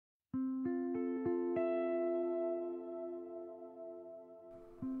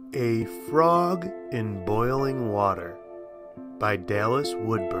A Frog in Boiling Water by Dallas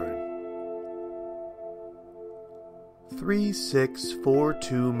Woodburn.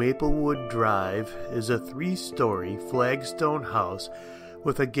 3642 Maplewood Drive is a 3-story flagstone house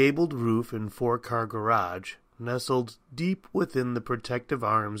with a gabled roof and 4-car garage nestled deep within the protective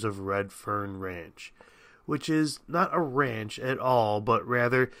arms of Red Fern Ranch, which is not a ranch at all, but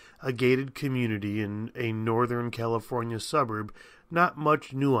rather a gated community in a northern California suburb not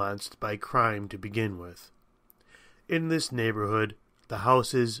much nuanced by crime to begin with. In this neighborhood, the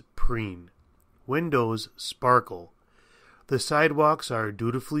house is preen. Windows sparkle. The sidewalks are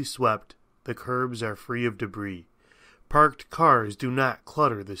dutifully swept, the curbs are free of debris. Parked cars do not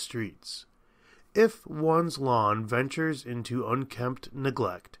clutter the streets. If one's lawn ventures into unkempt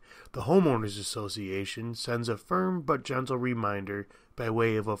neglect, the Homeowners Association sends a firm but gentle reminder by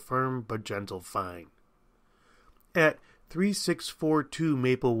way of a firm but gentle fine. At 3642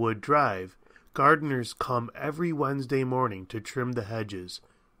 Maplewood Drive, gardeners come every Wednesday morning to trim the hedges,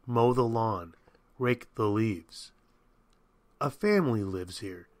 mow the lawn, rake the leaves. A family lives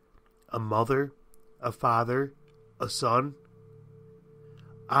here. A mother, a father, a son.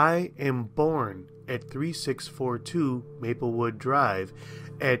 I am born at 3642 Maplewood Drive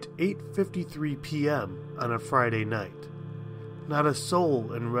at 8:53 p.m. on a Friday night. Not a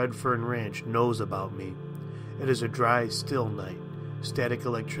soul in Red Fern Ranch knows about me. It is a dry, still night, static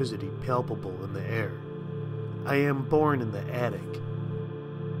electricity palpable in the air. I am born in the attic.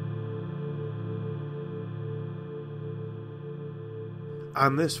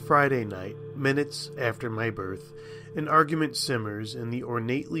 On this Friday night, minutes after my birth, an argument simmers in the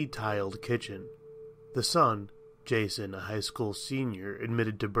ornately tiled kitchen. The son, Jason, a high school senior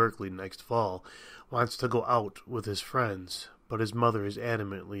admitted to Berkeley next fall, wants to go out with his friends, but his mother is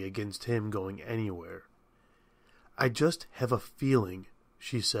adamantly against him going anywhere. I just have a feeling,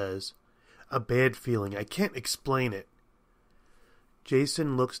 she says. A bad feeling. I can't explain it.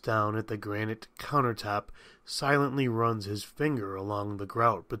 Jason looks down at the granite countertop, silently runs his finger along the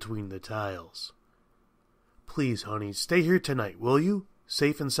grout between the tiles. Please, honey, stay here tonight, will you?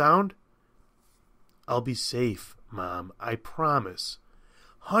 Safe and sound? I'll be safe, Mom, I promise.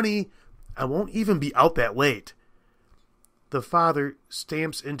 Honey, I won't even be out that late. The father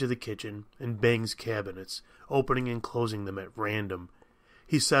stamps into the kitchen and bangs cabinets, opening and closing them at random.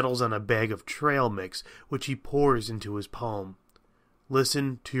 He settles on a bag of trail mix, which he pours into his palm.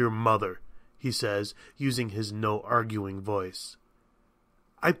 Listen to your mother, he says, using his no-arguing voice.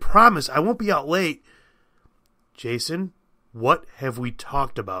 I promise I won't be out late. Jason, what have we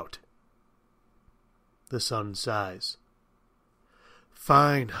talked about? The son sighs.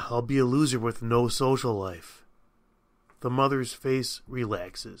 Fine, I'll be a loser with no social life. The mother's face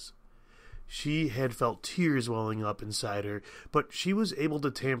relaxes. She had felt tears welling up inside her, but she was able to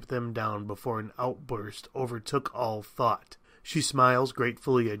tamp them down before an outburst overtook all thought. She smiles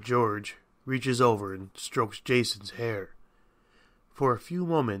gratefully at George, reaches over and strokes Jason's hair. For a few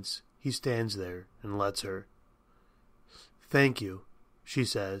moments, he stands there and lets her. Thank you, she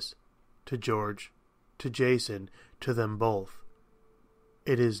says, to George, to Jason, to them both.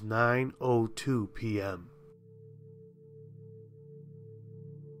 It is 9:02 p.m.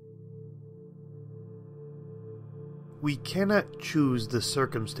 We cannot choose the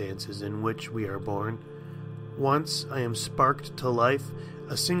circumstances in which we are born. Once I am sparked to life,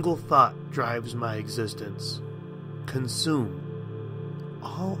 a single thought drives my existence. Consume.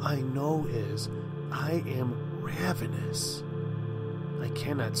 All I know is I am ravenous. I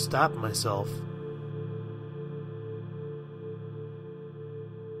cannot stop myself.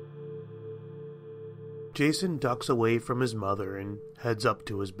 Jason ducks away from his mother and heads up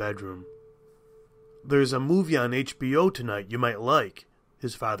to his bedroom. There's a movie on HBO tonight you might like,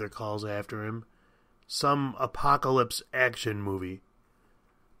 his father calls after him. Some apocalypse action movie.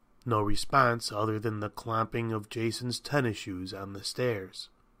 No response other than the clomping of Jason's tennis shoes on the stairs.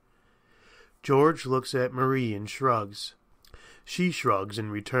 George looks at Marie and shrugs. She shrugs in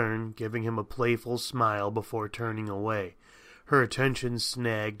return, giving him a playful smile before turning away, her attention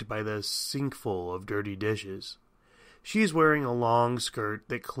snagged by the sinkful of dirty dishes. She is wearing a long skirt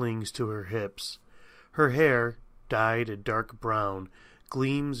that clings to her hips. Her hair, dyed a dark brown,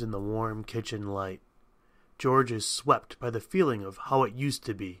 gleams in the warm kitchen light. George is swept by the feeling of how it used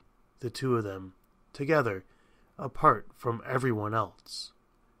to be, the two of them, together, apart from everyone else.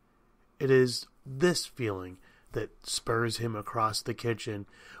 It is this feeling that spurs him across the kitchen,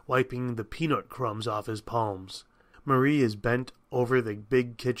 wiping the peanut crumbs off his palms. Marie is bent over the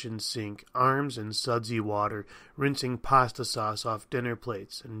big kitchen sink, arms in sudsy water, rinsing pasta sauce off dinner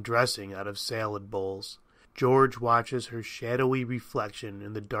plates and dressing out of salad bowls. George watches her shadowy reflection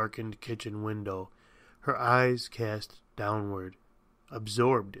in the darkened kitchen window, her eyes cast downward,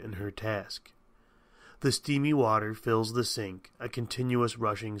 absorbed in her task. The steamy water fills the sink, a continuous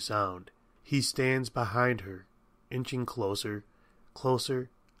rushing sound. He stands behind her, inching closer, closer,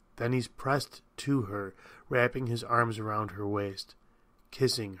 then he's pressed to her, wrapping his arms around her waist,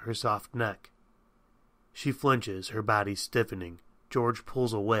 kissing her soft neck. She flinches, her body stiffening. George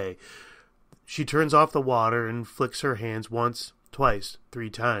pulls away. She turns off the water and flicks her hands once, twice, 3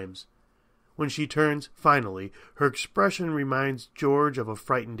 times. When she turns, finally, her expression reminds George of a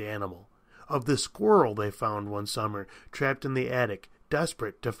frightened animal, of the squirrel they found one summer, trapped in the attic,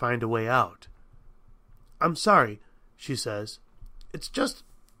 desperate to find a way out. "I'm sorry," she says. "It's just,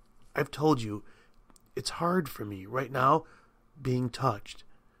 I've told you, it's hard for me right now, being touched."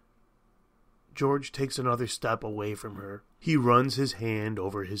 George takes another step away from her. He runs his hand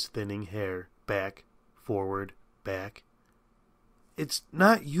over his thinning hair, back, forward, back. "It's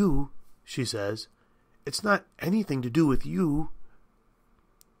not you," she says. "It's not anything to do with you."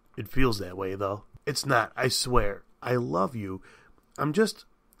 It feels that way, though. "It's not, I swear. I love you. I'm just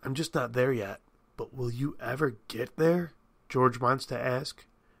not there yet. But will you ever get there?" George wants to ask.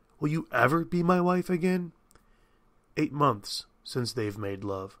 "Will you ever be my wife again?" 8 months since they've made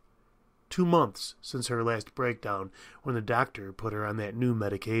love. 2 months since her last breakdown, when the doctor put her on that new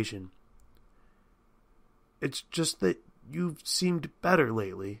medication. "It's just that you've seemed better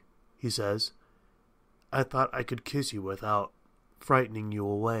lately," he says. "I thought I could kiss you without frightening you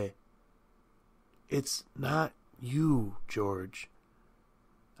away." "It's not you, George."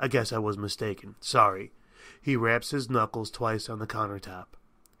 "I guess I was mistaken. Sorry." He raps his knuckles twice on the countertop.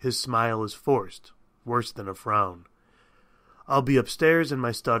 His smile is forced, worse than a frown. "I'll be upstairs in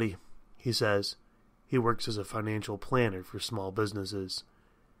my study," he says. He works as a financial planner for small businesses.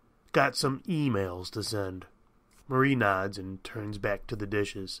 "Got some emails to send." Marie nods and turns back to the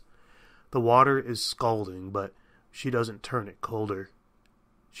dishes. The water is scalding, but she doesn't turn it colder.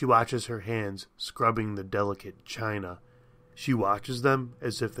 She watches her hands scrubbing the delicate china. She watches them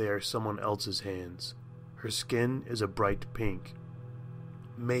as if they are someone else's hands. Her skin is a bright pink.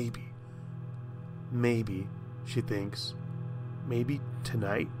 Maybe, she thinks. Maybe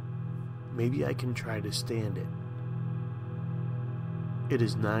tonight. Maybe I can try to stand it. It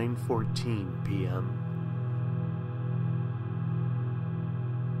is 9:14 p.m.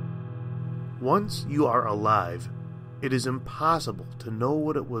 Once you are alive, it is impossible to know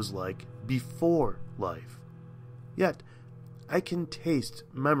what it was like before life. Yet, I can taste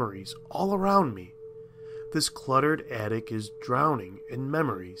memories all around me. This cluttered attic is drowning in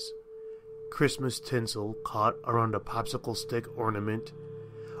memories. Christmas tinsel caught around a popsicle stick ornament,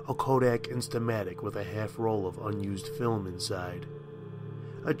 a Kodak Instamatic with a half roll of unused film inside,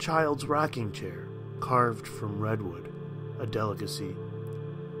 a child's rocking chair carved from redwood, a delicacy.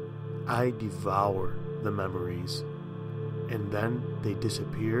 I devour the memories, and then they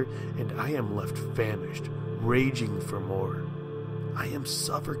disappear, and I am left famished, raging for more. I am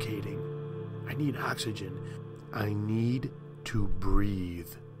suffocating. I need oxygen. I need to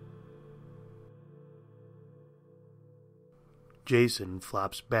breathe. Jason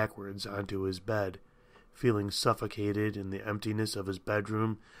flops backwards onto his bed, feeling suffocated in the emptiness of his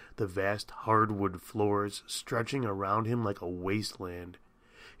bedroom, the vast hardwood floors stretching around him like a wasteland.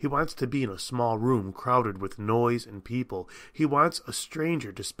 He wants to be in a small room crowded with noise and people. He wants a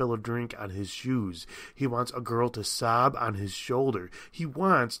stranger to spill a drink on his shoes. He wants a girl to sob on his shoulder. He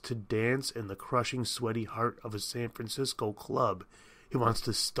wants to dance in the crushing, sweaty heart of a San Francisco club. He wants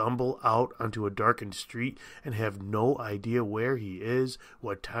to stumble out onto a darkened street and have no idea where he is,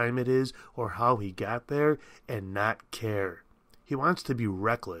 what time it is, or how he got there, and not care. He wants to be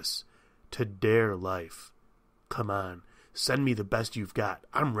reckless, to dare life. Come on. Send me the best you've got.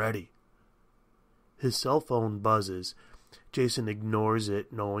 I'm ready. His cell phone buzzes. Jason ignores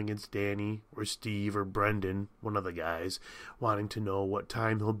it, knowing it's Danny or Steve or Brendan, one of the guys, wanting to know what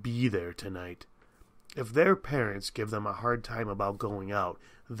time he'll be there tonight. If their parents give them a hard time about going out,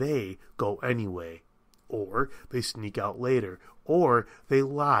 they go anyway. Or they sneak out later. Or they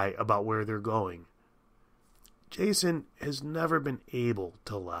lie about where they're going. Jason has never been able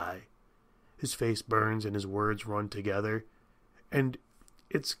to lie. His face burns and his words run together. And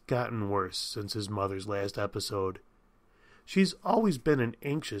it's gotten worse since his mother's last episode. She's always been an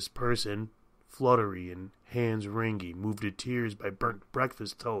anxious person, fluttery and hands ringy, moved to tears by burnt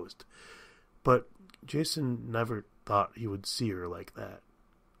breakfast toast. But Jason never thought he would see her like that,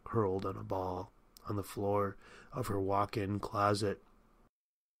 curled on a ball on the floor of her walk-in closet,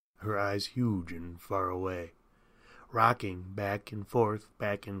 her eyes huge and far away. rocking back and forth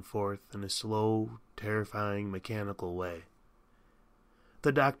in a slow, terrifying, mechanical way.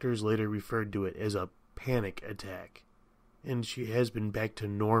 The doctors later referred to it as a panic attack, and she has been back to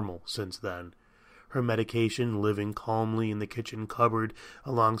normal since then, her medication living calmly in the kitchen cupboard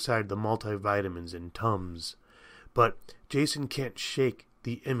alongside the multivitamins and Tums. But Jason can't shake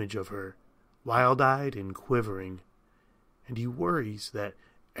the image of her, wild-eyed and quivering, and he worries that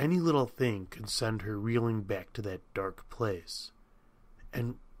any little thing could send her reeling back to that dark place.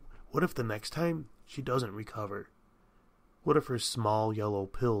 And what if the next time she doesn't recover? What if her small yellow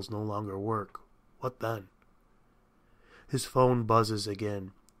pills no longer work? What then? His phone buzzes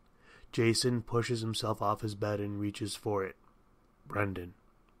again. Jason pushes himself off his bed and reaches for it. Brendan.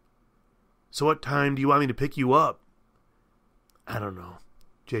 So what time do you want me to pick you up? I don't know,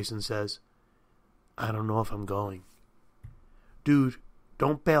 Jason says. I don't know if I'm going. Dude,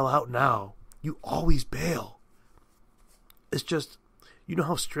 don't bail out now. You always bail. It's just, you know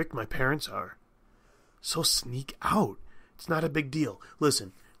how strict my parents are. So sneak out. It's not a big deal.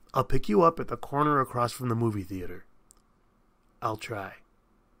 Listen, I'll pick you up at the corner across from the movie theater. I'll try.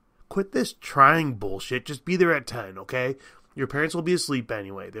 Quit this trying bullshit. Just be there at 10, okay? Your parents will be asleep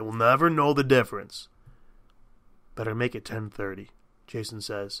anyway. They will never know the difference. Better make it 10:30, Jason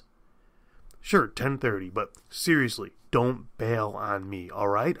says. Sure, 10:30, but seriously, don't bail on me,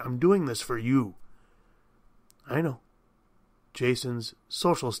 alright? I'm doing this for you. I know. Jason's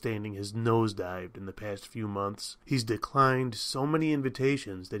social standing has nosedived in the past few months. He's declined so many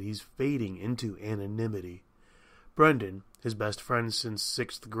invitations that he's fading into anonymity. Brendan, his best friend since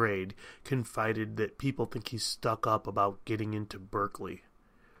 6th grade, confided that people think he's stuck up about getting into Berkeley.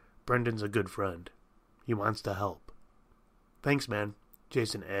 Brendan's a good friend. He wants to help. Thanks, man,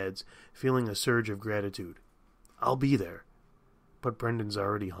 Jason adds, feeling a surge of gratitude. I'll be there. But Brendan's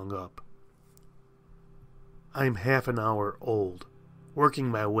already hung up. I'm half an hour old, working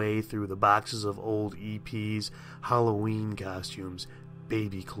my way through the boxes of old EPs, Halloween costumes,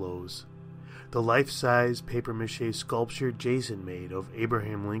 baby clothes. The life-size papier-mâché sculpture Jason made of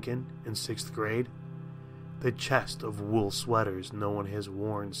Abraham Lincoln in 6th grade. The chest of wool sweaters no one has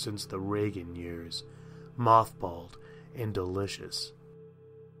worn since the Reagan years, mothballed and delicious.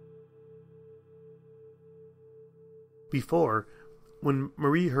 Before, when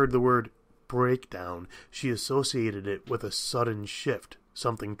Marie heard the word breakdown, she associated it with a sudden shift,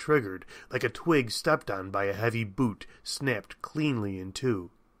 something triggered, like a twig stepped on by a heavy boot, snapped cleanly in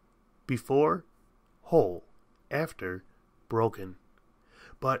two. Before, whole. After, broken.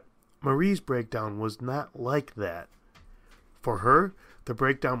 But Marie's breakdown was not like that. For her, the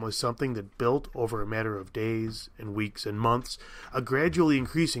breakdown was something that built over a matter of days and weeks and months, a gradually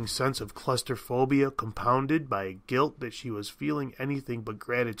increasing sense of claustrophobia compounded by guilt that she was feeling anything but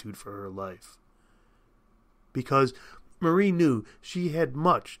gratitude for her life. Because Marie knew she had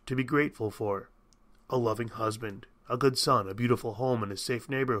much to be grateful for. A loving husband, a good son, a beautiful home in a safe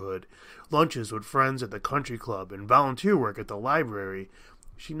neighborhood, lunches with friends at the country club, and volunteer work at the library.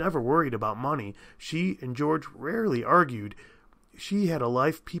 She never worried about money. She and George rarely argued. She had a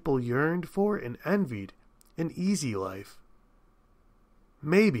life people yearned for and envied, an easy life.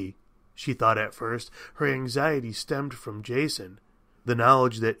 Maybe, she thought at first, her anxiety stemmed from Jason, the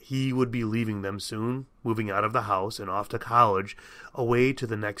knowledge that he would be leaving them soon, moving out of the house and off to college, away to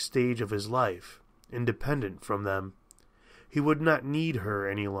the next stage of his life, independent from them. He would not need her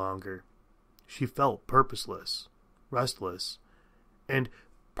any longer. She felt purposeless, restless, and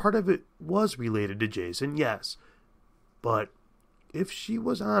part of it was related to Jason, yes, but if she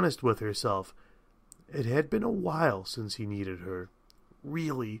was honest with herself, it had been a while since he needed her,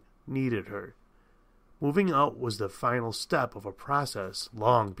 really needed her. Moving out was the final step of a process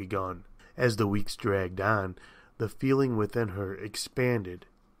long begun. As the weeks dragged on, the feeling within her expanded,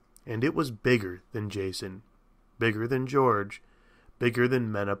 and it was bigger than Jason, bigger than George, bigger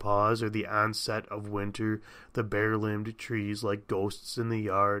than menopause or the onset of winter, the bare-limbed trees like ghosts in the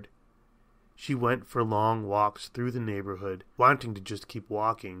yard. She went for long walks through the neighborhood, wanting to just keep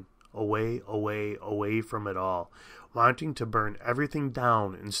walking, away, away, away from it all, wanting to burn everything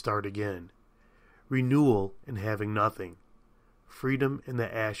down and start again. Renewal in having nothing, freedom in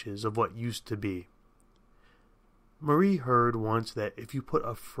the ashes of what used to be. Marie heard once that if you put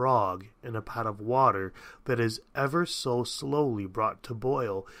a frog in a pot of water that is ever so slowly brought to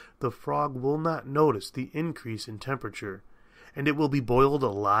boil, the frog will not notice the increase in temperature, and it will be boiled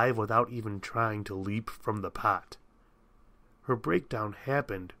alive without even trying to leap from the pot. Her breakdown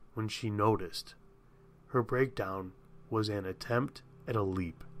happened when she noticed. Her breakdown was an attempt at a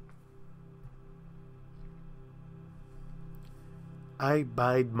leap. I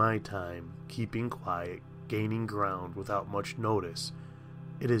bide my time, keeping quiet, gaining ground without much notice.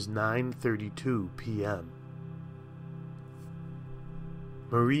 It is 9:32 p.m.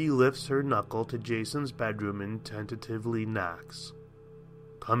 Marie lifts her knuckle to Jason's bedroom and tentatively knocks.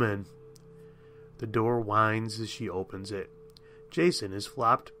 "Come in." The door whines as she opens it. Jason is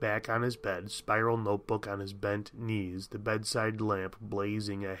flopped back on his bed, spiral notebook on his bent knees, the bedside lamp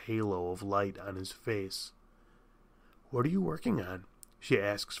blazing a halo of light on his face. "What are you working on?" she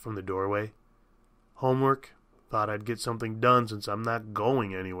asks from the doorway. "Homework. Thought I'd get something done since I'm not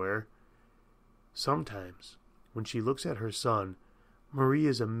going anywhere." Sometimes, when she looks at her son, Marie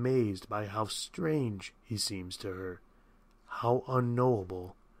is amazed by how strange he seems to her, how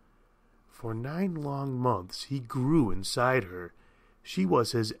unknowable. For 9 long months he grew inside her. She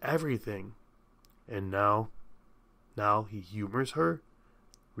was his everything. And now he humors her,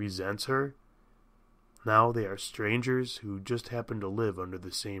 resents her. Now they are strangers who just happen to live under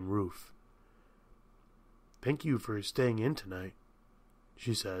the same roof. "Thank you for staying in tonight,"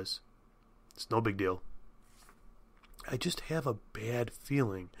 she says. "It's no big deal. I just have a bad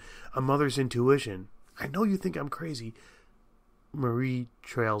feeling, a mother's intuition. I know you think I'm crazy." Marie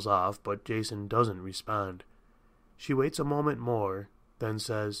trails off, but Jason doesn't respond. She waits a moment more, then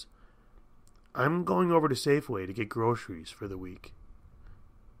says, "I'm going over to Safeway to get groceries for the week."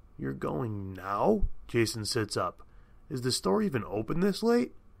 "You're going now?" Jason sits up. "Is the store even open this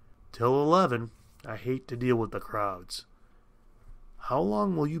late?" "Till 11. I hate to deal with the crowds." "How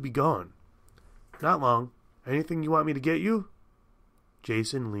long will you be gone?" "Not long. Anything you want me to get you?"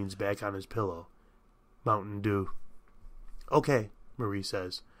 Jason leans back on his pillow. "Mountain Dew." "Okay," Marie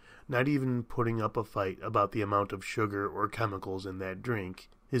says, not even putting up a fight about the amount of sugar or chemicals in that drink,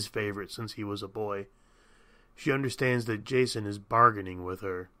 his favorite since he was a boy. She understands that Jason is bargaining with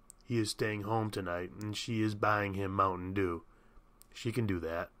her. He is staying home tonight, and she is buying him Mountain Dew. She can do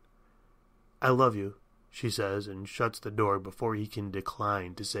that. "I love you," she says, and shuts the door before he can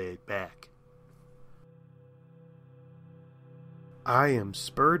decline to say it back. I am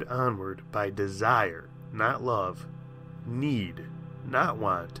spurred onward by desire, not love. Need, not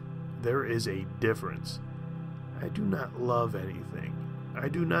want. There is a difference. I do not love anything. I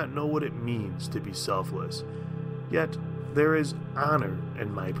do not know what it means to be selfless. Yet there is honor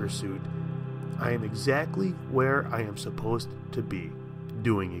in my pursuit. I am exactly where I am supposed to be,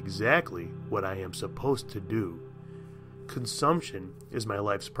 doing exactly what I am supposed to do. Consumption is my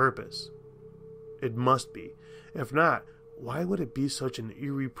life's purpose. It must be. If not, why would it be such an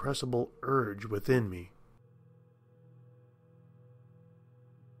irrepressible urge within me?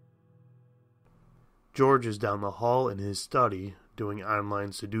 George is down the hall in his study, doing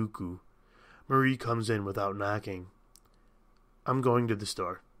online Sudoku. Marie comes in without knocking. "I'm going to the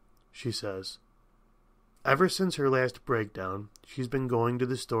store," she says. Ever since her last breakdown, she's been going to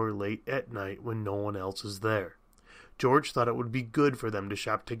the store late at night when no one else is there. George thought it would be good for them to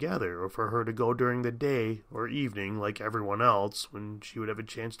shop together, or for her to go during the day or evening like everyone else, when she would have a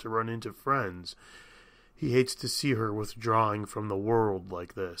chance to run into friends. He hates to see her withdrawing from the world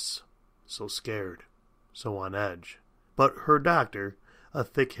like this. So scared, so on edge. But her doctor, a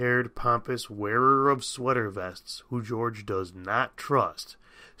thick-haired, pompous wearer of sweater vests who George does not trust,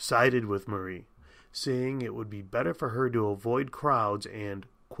 sided with Marie, saying it would be better for her to avoid crowds and,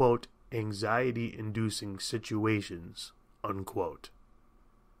 quote, anxiety-inducing situations, unquote.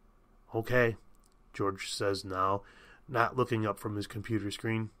 "Okay," George says now, not looking up from his computer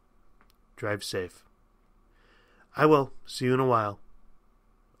screen. "Drive safe." "I will. See you in a while."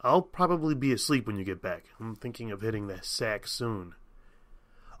 "I'll probably be asleep when you get back. I'm thinking of hitting the sack soon."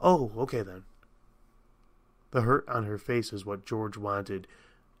 "Oh, okay then." The hurt on her face is what George wanted,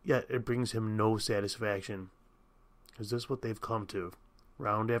 yet it brings him no satisfaction. Is this what they've come to?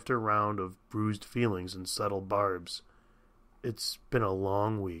 Round after round of bruised feelings and subtle barbs. "It's been a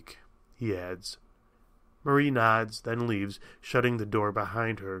long week," he adds. Marie nods, then leaves, shutting the door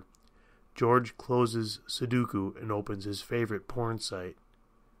behind her. George closes Sudoku and opens his favorite porn site.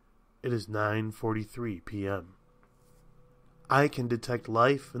 It is 9:43 p.m. I can detect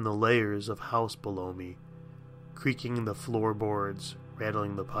life in the layers of house below me, creaking the floorboards,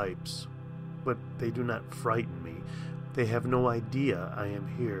 rattling the pipes. But they do not frighten me. They have no idea I am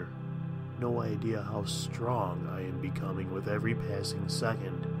here, no idea how strong I am becoming with every passing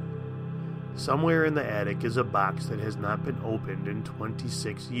second. Somewhere in the attic is a box that has not been opened in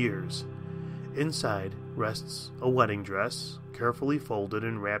 26 years. Inside rests a wedding dress, carefully folded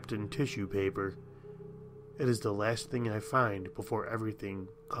and wrapped in tissue paper. It is the last thing I find before everything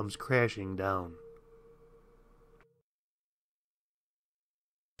comes crashing down.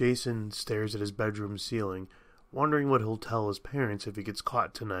 Jason stares at his bedroom ceiling, wondering what he'll tell his parents if he gets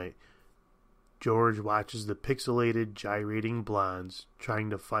caught tonight. George watches the pixelated, gyrating blondes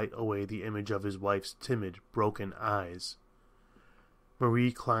trying to fight away the image of his wife's timid, broken eyes.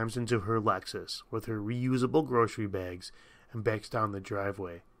 Marie climbs into her Lexus with her reusable grocery bags and backs down the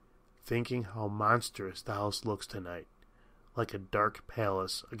driveway, thinking how monstrous the house looks tonight, like a dark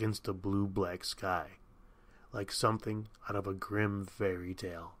palace against a blue-black sky, like something out of a grim fairy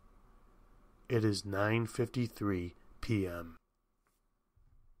tale. It is 9:53 p.m.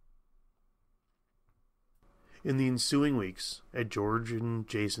 In the ensuing weeks, at George and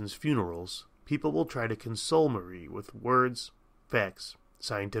Jason's funerals, people will try to console Marie with words, facts,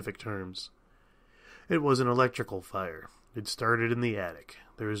 scientific terms. It was an electrical fire. It started in the attic.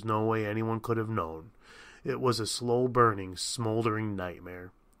 There is no way anyone could have known. It was a slow-burning, smoldering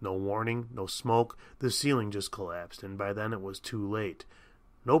nightmare. No warning, no smoke, the ceiling just collapsed, and by then it was too late.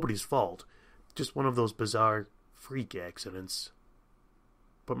 Nobody's fault. Just one of those bizarre freak accidents.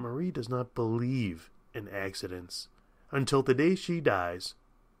 But Marie does not believe in accidents until the day she dies,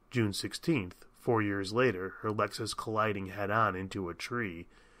 June 16th, 4 years later, her Lexus colliding head-on into a tree.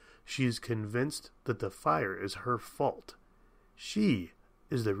 She is convinced that the fire is her fault. She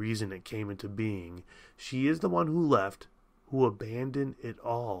is the reason it came into being. She is the one who left, who abandoned it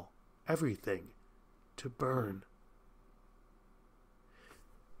all, everything, to burn.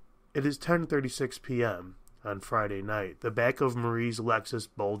 It is 10:36 p.m. on Friday night. The back of Marie's Lexus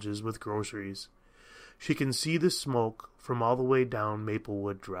bulges with groceries. She can see the smoke from all the way down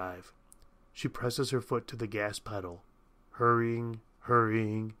Maplewood Drive. She presses her foot to the gas pedal, hurrying,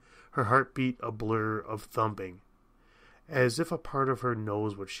 her heartbeat a blur of thumping, as if a part of her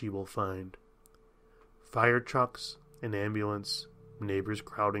knows what she will find. Fire trucks, an ambulance, neighbors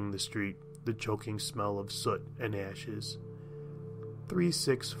crowding the street, the choking smell of soot and ashes.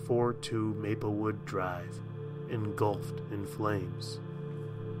 3642 Maplewood Drive, engulfed in flames.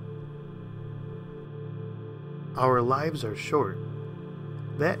 Our lives are short.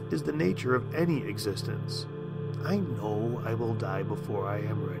 That is the nature of any existence. I know I will die before I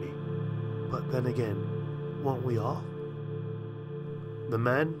am ready. But then again, won't we all? The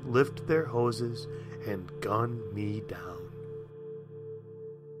men lift their hoses and gun me down.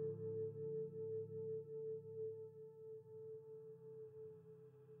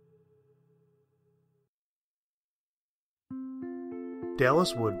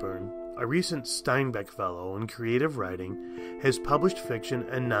 Dallas Woodburn, a recent Steinbeck Fellow in creative writing, has published fiction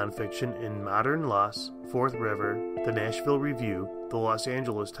and nonfiction in Modern Loss, Fourth River, the Nashville Review, the Los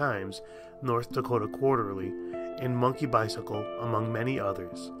Angeles Times, North Dakota Quarterly, and Monkey Bicycle, among many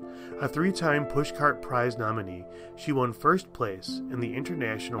others. A 3-time Pushcart Prize nominee, she won first place in the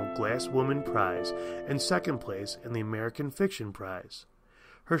International Glass Woman Prize and second place in the American Fiction Prize.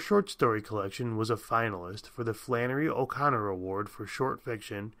 Her short story collection was a finalist for the Flannery O'Connor Award for Short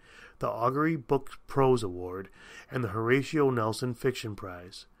Fiction, the Augury Book Prose Award, and the Horatio Nelson Fiction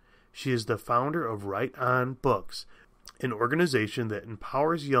Prize. She is the founder of Write On Books, an organization that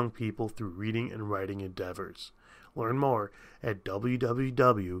empowers young people through reading and writing endeavors. Learn more at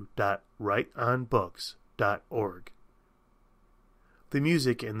www.writeonbooks.org. The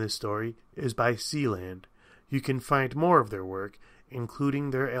music in this story is by Sealand. You can find more of their work,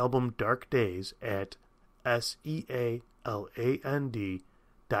 including their album Dark Days, at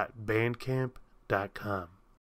sealand.bandcamp.com.